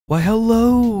Why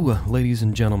hello, ladies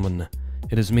and gentlemen.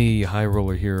 It is me, High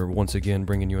Roller here, once again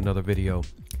bringing you another video.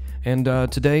 And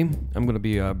today, I'm going to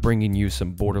be bringing you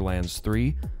some Borderlands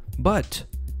 3, but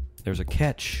there's a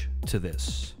catch to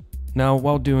this. Now,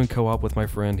 while doing co-op with my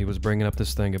friend, he was bringing up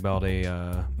this thing about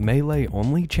a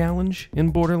melee-only challenge in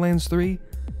Borderlands 3,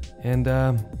 and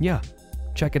yeah,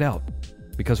 check it out,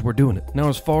 because we're doing it. Now,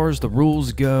 as far as the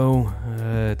rules go,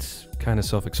 it's kind of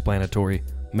self-explanatory.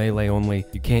 Melee only.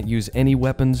 You can't use any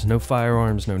weapons, no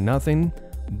firearms, no nothing,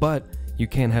 but you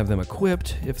can have them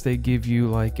equipped if they give you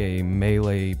like a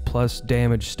melee plus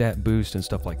damage stat boost and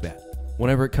stuff like that.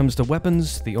 Whenever it comes to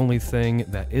weapons, the only thing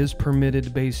that is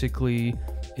permitted basically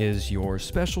is your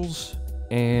specials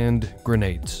and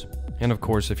grenades. And of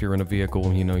course, if you're in a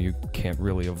vehicle, you know, you can't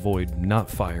really avoid not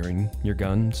firing your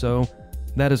gun, so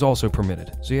that is also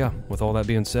permitted. So yeah, with all that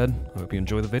being said, I hope you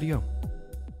enjoy the video.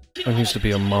 There needs to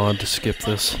be a mod to skip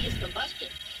this.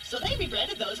 So they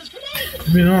rebranded those as grenades.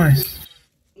 It'd be nice.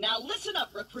 Now listen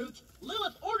up, recruits.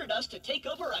 Lilith ordered us to take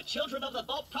over a Children of the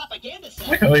Vault propaganda set.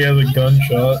 Like how he has a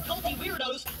gunshot. Culty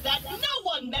weirdos that no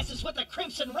one messes with the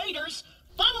Crimson Raiders.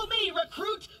 Follow me,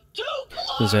 recruit, to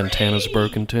glory! His antenna's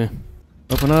broken too.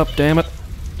 Open up, damn it.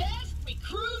 Best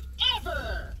recruit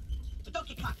ever! But don't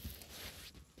get caught.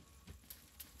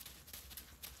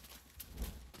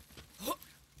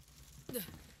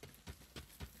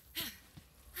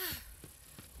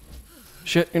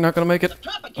 Shit, you're not gonna make it. The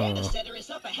propaganda center is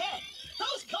up ahead.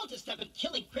 Those cultists have been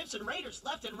killing Crimson Raiders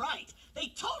left and right.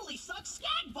 They totally suck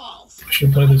skag balls. I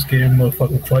should play this game with a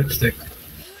fucking flight stick.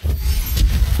 I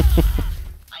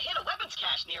hit a weapons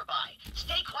cache nearby.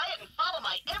 Stay quiet and follow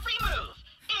my every move.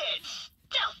 It's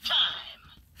stealth time.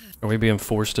 Are we being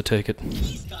forced to take it?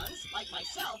 These guns, like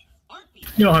myself, aren't being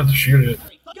You don't have to shoot it.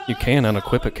 You can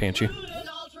unequip it, can't you?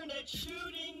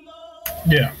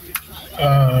 Yeah.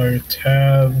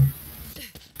 Tab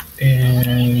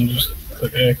and just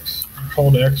click X.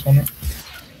 Hold X on it.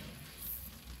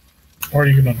 Or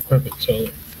you can unequip it, so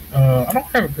I don't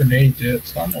have a grenade yet,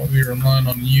 so I'm gonna be relying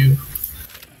on you.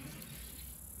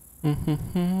 I'm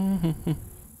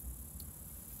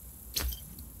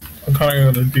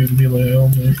kinda gonna do melee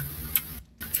only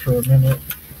for a minute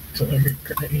until I get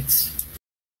grenades.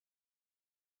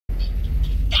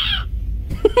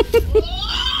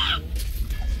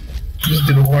 Just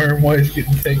did a worm while he's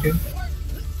getting taken.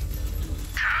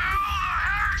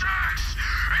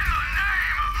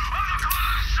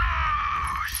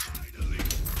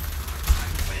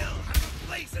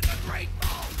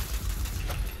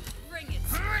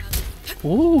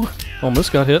 Ooh,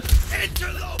 almost got hit.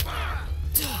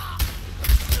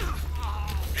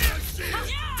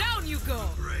 Down you go.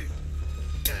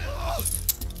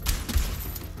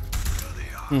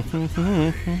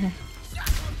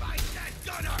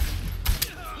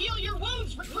 Heal your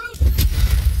wounds, recruit!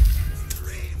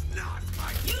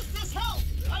 Use this help!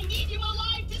 I need you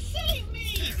alive to save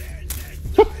me!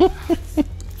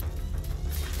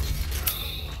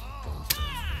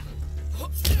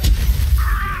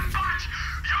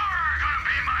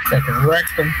 Fucking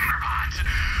wrecked them.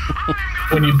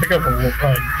 When you pick up a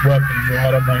weapon, you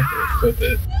automatically equip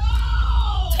it.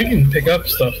 You can pick up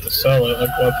stuff to sell it,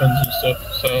 like weapons and stuff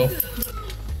to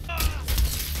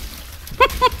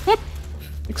sell.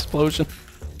 Explosion.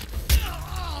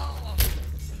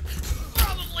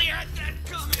 Probably had that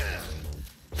coming.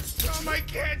 Oh, my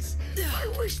kids! I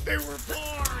wish they were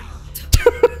born.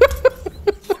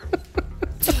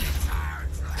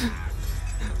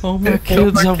 Oh my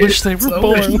kids, I wish they were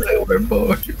born.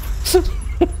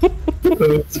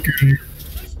 That's great.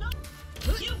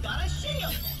 You got a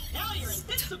shield! Now you're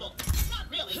invincible! Not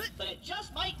really, but it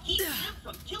just might keep them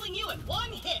from killing you in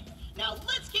one hit! Now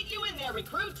let's get you in there,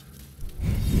 recruit!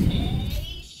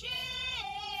 Hey, Shiv!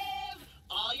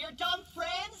 All your dumb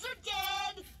friends are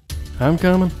dead! I'm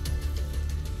coming.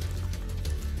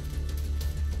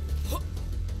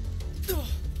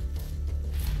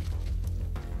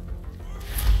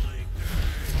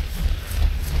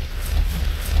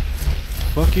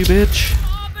 Fuck you, bitch.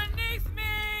 All beneath me.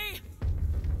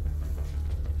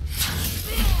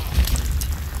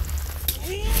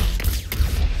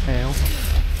 Ow.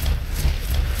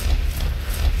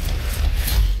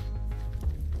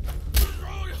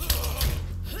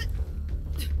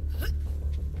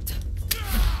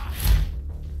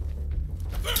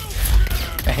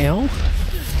 Ow.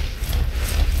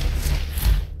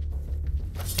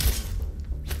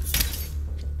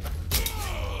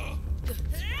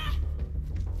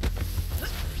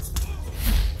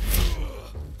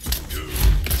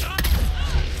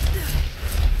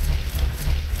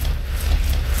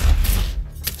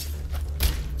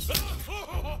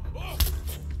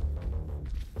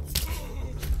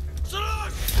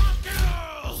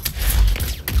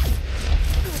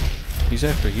 He's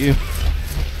after you.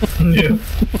 Yeah.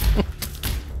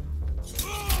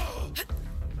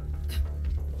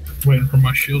 Waiting for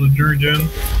my shield to turn again.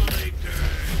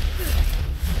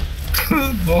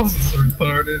 Bosses are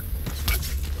retarded.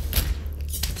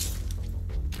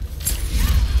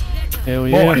 Hell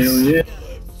yeah. Hell yeah.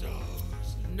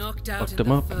 Knocked out Fucked in him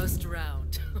the up. first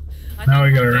round. I Now we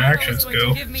thought got our Dora action was going to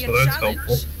skill, give me a so that's challenge.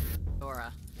 helpful.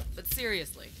 Dora, but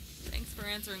seriously, thanks for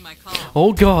answering my call.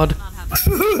 Oh god. Not having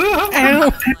Ow.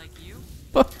 like you.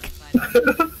 Fuck.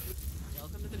 Welcome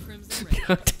to the Crimson Raid.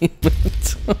 God damn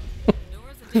it.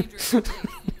 Dora's a dangerous place.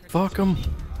 Fuck him.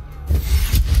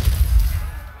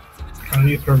 How do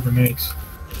you throw grenades?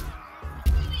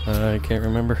 I can't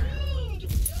remember.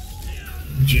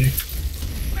 G.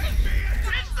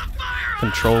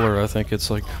 Controller, I think it's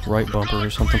like right bumper or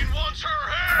something.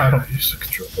 I don't use the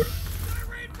controller.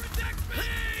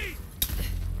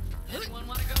 Anyone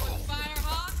want to go with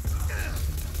Firehawk?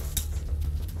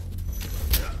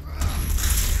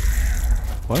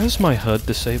 Why is my HUD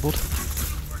disabled?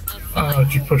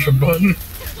 Did you push a button?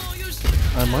 Oh, you should.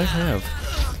 I might have.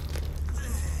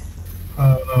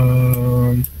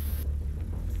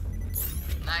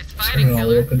 Nice I'll fighting,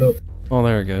 killer. look it up. Oh,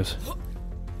 there it goes.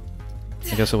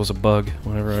 I guess it was a bug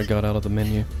whenever I got out of the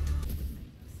menu.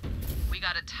 We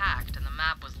got attacked and the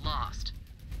map was lost.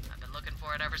 I've been looking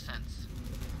for it ever since.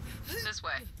 This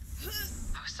way.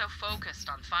 I was so focused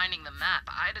on finding the map,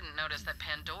 I didn't notice that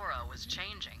Pandora was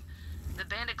changing. The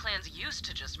bandit clans used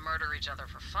to just murder each other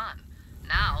for fun.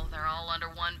 Now they're all under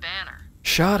one banner.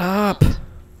 Shut up!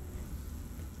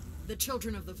 The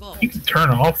children of the vault. You can turn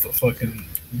off the fucking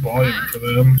volume for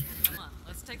them. Come on,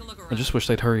 let's take a look around. I just wish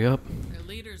they'd hurry up. They're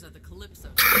leaders of the Calypso.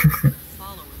 Followers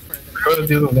further. Try to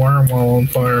do the worm while on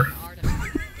fire.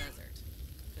 Artifact in the desert.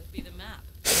 Could be the map.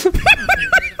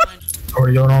 Are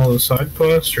we doing all the side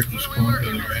quests or just What are we going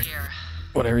working the with other way? here?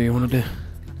 Whatever you want to do.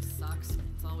 Kinda sucks.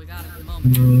 It's all we got at the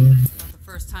moment. Mm, It's not the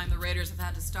first time the Raiders have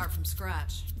had to start from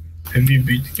scratch. have you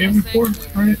beat the game before?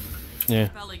 Right? Yeah.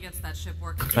 Belly gets that ship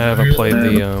working. I haven't played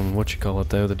the, what you call it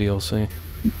though, the DLC.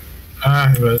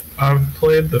 But I've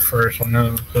played the first one, I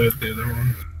haven't played the other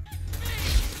one.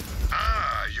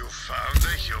 Ah, you found a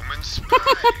human spy.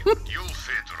 You'll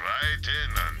fit right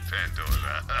in on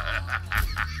Pandora.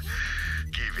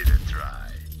 Give it a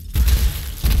try.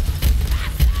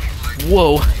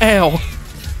 Whoa, ow!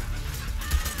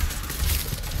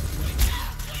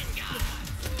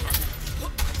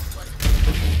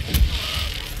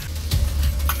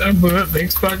 That bullet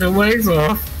makes fucking legs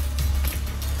off.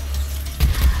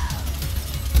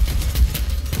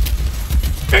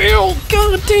 Ow!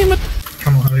 God damn it! I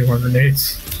don't have any more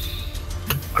grenades.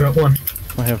 I got one.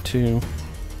 I have two.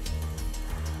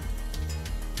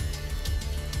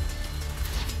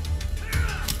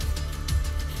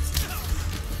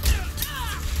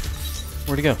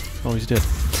 Where'd he go? Oh, he's dead.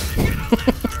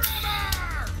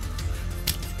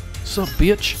 Sup,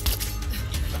 bitch?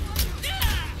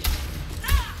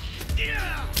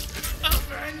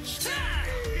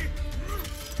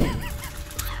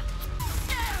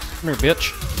 Come here,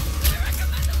 bitch.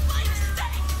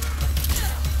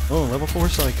 Oh, level 4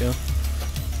 psycho.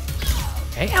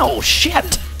 Ow,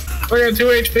 shit! I got 2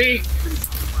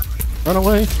 HP. Run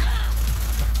away.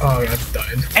 Oh, I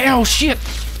died. Ow, shit!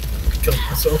 I killed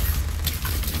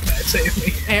myself. Matt, save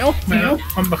me. Ow! Matt,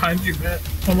 I'm behind you, Matt.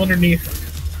 I'm underneath.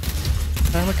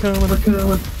 I'm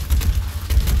coming.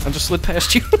 I just slid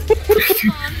past you.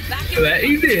 That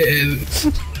you did.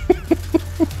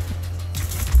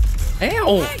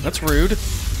 Ow! That's rude.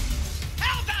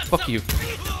 Fuck you.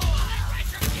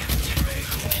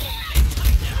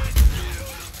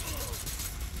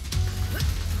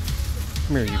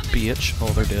 Come here, you bitch.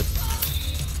 Oh, they're dead.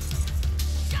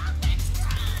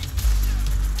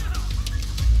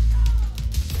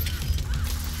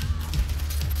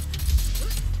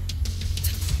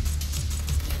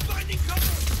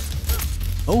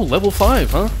 Oh, level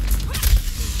 5, huh?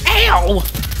 Ow!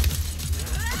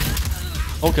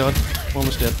 Oh god,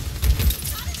 almost dead.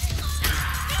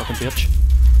 Fucking bitch.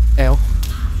 Ow.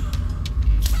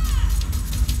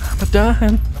 I'm a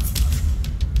dying.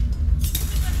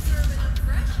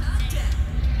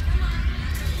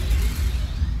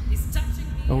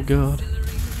 Oh god.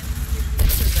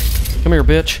 Come here,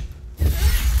 bitch.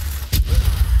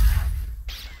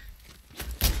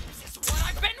 What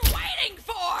I've been waiting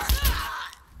for!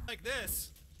 Like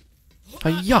this.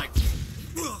 Hiya!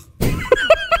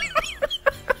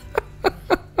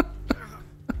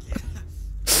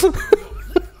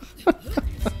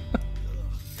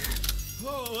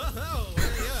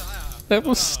 That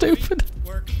was stupid.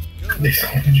 Work. What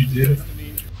did you do?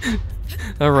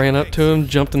 I ran up to him,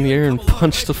 jumped in the air, and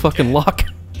punched the fucking lock.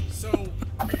 So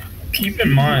keep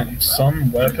in mind,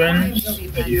 some weapons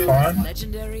that you find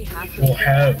will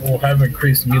have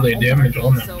increased melee damage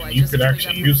on them. You could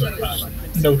actually use them.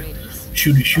 No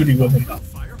shooty with them.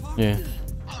 Yeah.